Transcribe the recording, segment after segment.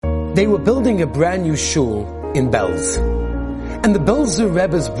They were building a brand new shul in Belz. And the Belzer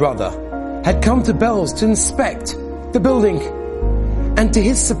Rebbe's brother had come to Belz to inspect the building. And to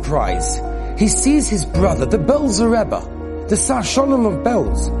his surprise, he sees his brother, the Belzer Rebbe, the Sar Shalom of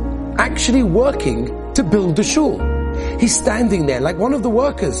Belz, actually working to build the shul. He's standing there like one of the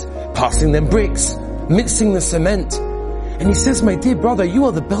workers, passing them bricks, mixing the cement. And he says, my dear brother, you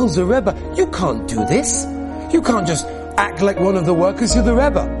are the Belzer Rebbe. You can't do this. You can't just act like one of the workers. You're the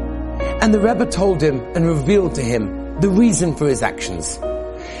Rebbe. And the Rebbe told him and revealed to him the reason for his actions.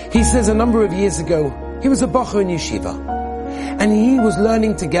 He says a number of years ago, he was a bocher in yeshiva. And he was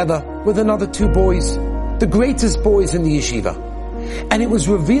learning together with another two boys, the greatest boys in the yeshiva. And it was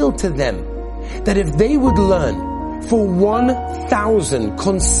revealed to them that if they would learn for 1,000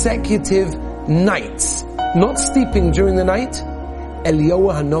 consecutive nights, not sleeping during the night,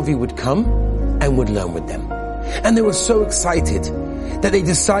 Eliyahu Hanavi would come and would learn with them. And they were so excited that they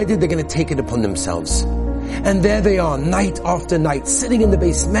decided they're going to take it upon themselves. And there they are, night after night, sitting in the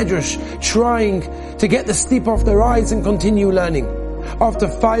Beis Medrash, trying to get the sleep off their eyes and continue learning. After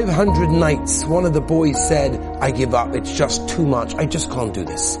 500 nights, one of the boys said, I give up, it's just too much, I just can't do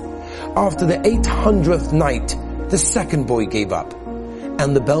this. After the 800th night, the second boy gave up.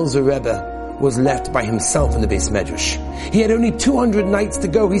 And the Belzer Rebbe was left by himself in the Beis Medrash. He had only 200 nights to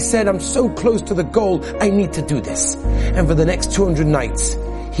go. He said, I'm so close to the goal, I need to do this. And for the next 200 nights,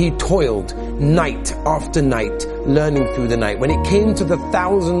 he toiled night after night, learning through the night. When it came to the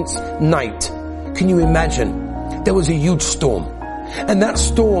 1000th night, can you imagine? There was a huge storm. And that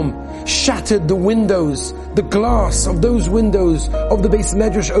storm shattered the windows, the glass of those windows of the Beis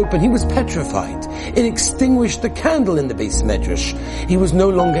Medrash open. He was petrified. It extinguished the candle in the Beis Medrash. He was no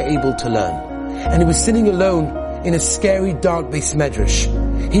longer able to learn. And he was sitting alone in a scary, dark Beis Medrash.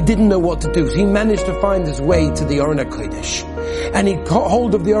 He didn't know what to do. So he managed to find his way to the Aron HaKodesh. And he got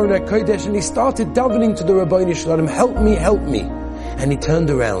hold of the Aron HaKodesh and he started davening to the Rabbeinu Shalom, help me, help me. And he turned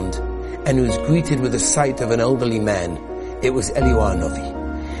around and he was greeted with the sight of an elderly man. It was Eliyahu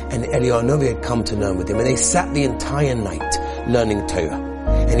Hanavi. And Eliyahu Hanavi had come to learn with him. And they sat the entire night learning Torah.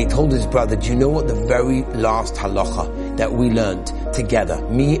 And he told his brother, do you know what the very last halacha that we learned together,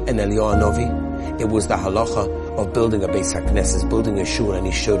 me and Eliyahu Hanavi? It was the halacha of building a Beis HaKnesses, building a shul, and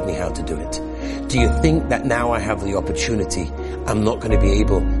he showed me how to do it. Do you think that now I have the opportunity, I'm not going to be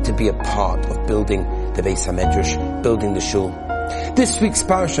able to be a part of building the Beis HaMedrash, building the shul? This week's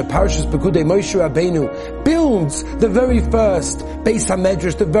parasha, Parashas Pekudei, Moshe Rabbeinu builds the very first Beis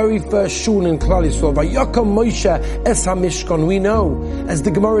HaMedrash, the very first shul in Klal Yisrael. Vayakam Moshe es HaMishkan. We know, as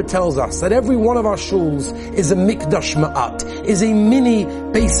the Gemara tells us, that every one of our shuls is a Mikdash Ma'at, is a mini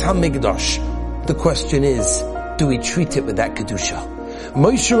Beis HaMikdash. The question is, do we treat it with that Kedusha?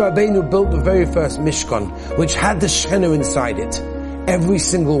 Moshe Rabbeinu built the very first Mishkan, which had the Shechina inside it. Every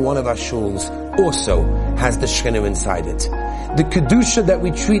single one of our shuls also has the Shechina inside it. The Kedusha that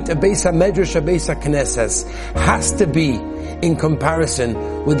we treat a Beis HaMedrash, a Beis HaKnesses, has to be in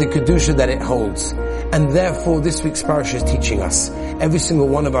comparison with the Kedusha that it holds. And therefore, this week's parasha is teaching us, every single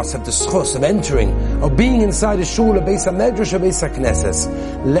one of us have the schos of entering, of being inside a shul, a Beis HaMedrash, a Beis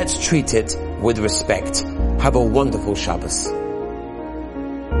HaKnesses. Let's treat it with respect. Have a wonderful Shabbos.